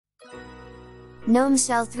GNOME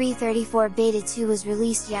Shell 3.34 Beta 2 was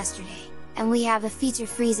released yesterday, and we have a feature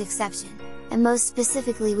freeze exception, and most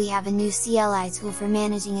specifically we have a new CLI tool for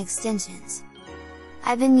managing extensions.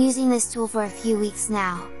 I've been using this tool for a few weeks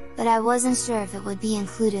now, but I wasn't sure if it would be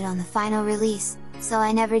included on the final release, so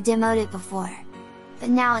I never demoed it before. But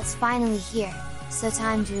now it's finally here, so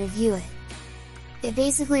time to review it. It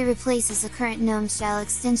basically replaces the current GNOME Shell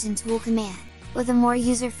extension tool command, with a more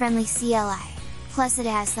user-friendly CLI, plus it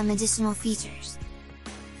has some additional features.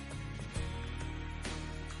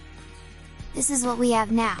 This is what we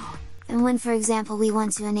have now, and when for example we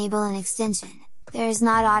want to enable an extension, there is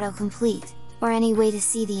not autocomplete, or any way to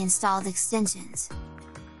see the installed extensions.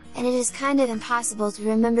 And it is kind of impossible to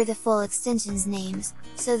remember the full extensions names,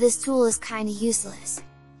 so this tool is kinda useless.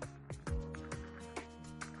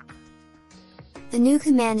 The new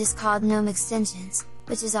command is called GNOME Extensions,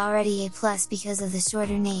 which is already a plus because of the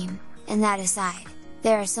shorter name, and that aside,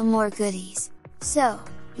 there are some more goodies. So,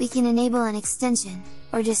 we can enable an extension,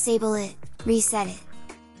 or disable it, reset it,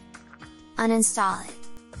 uninstall it,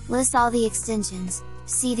 list all the extensions,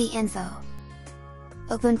 see the info,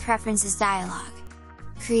 open Preferences dialog,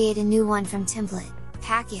 create a new one from template,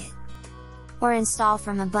 packet, or install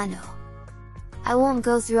from a bundle. I won't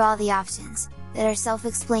go through all the options, that are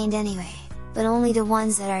self-explained anyway, but only the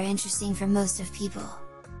ones that are interesting for most of people.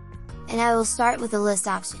 And I will start with the list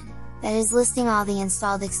option, that is listing all the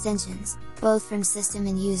installed extensions, both from system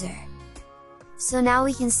and user. So now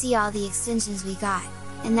we can see all the extensions we got,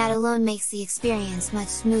 and that alone makes the experience much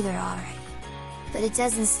smoother already. But it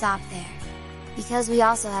doesn't stop there, because we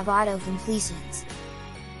also have auto completions.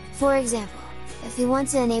 For example, if we want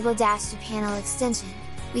to enable Dash to Panel extension,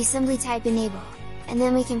 we simply type enable, and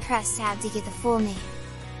then we can press tab to get the full name.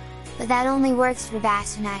 But that only works for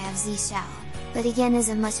Bash and I have Z Shell, but again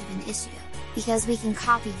isn't much of an issue, because we can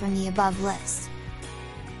copy from the above list.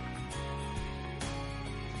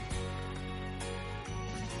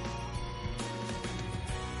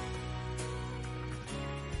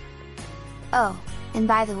 Oh, and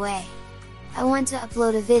by the way, I want to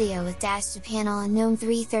upload a video with Dash to Panel on GNOME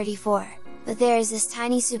 3.34, but there is this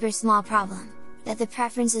tiny super small problem, that the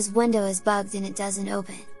Preferences window is bugged and it doesn't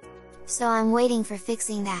open. So I'm waiting for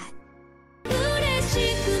fixing that.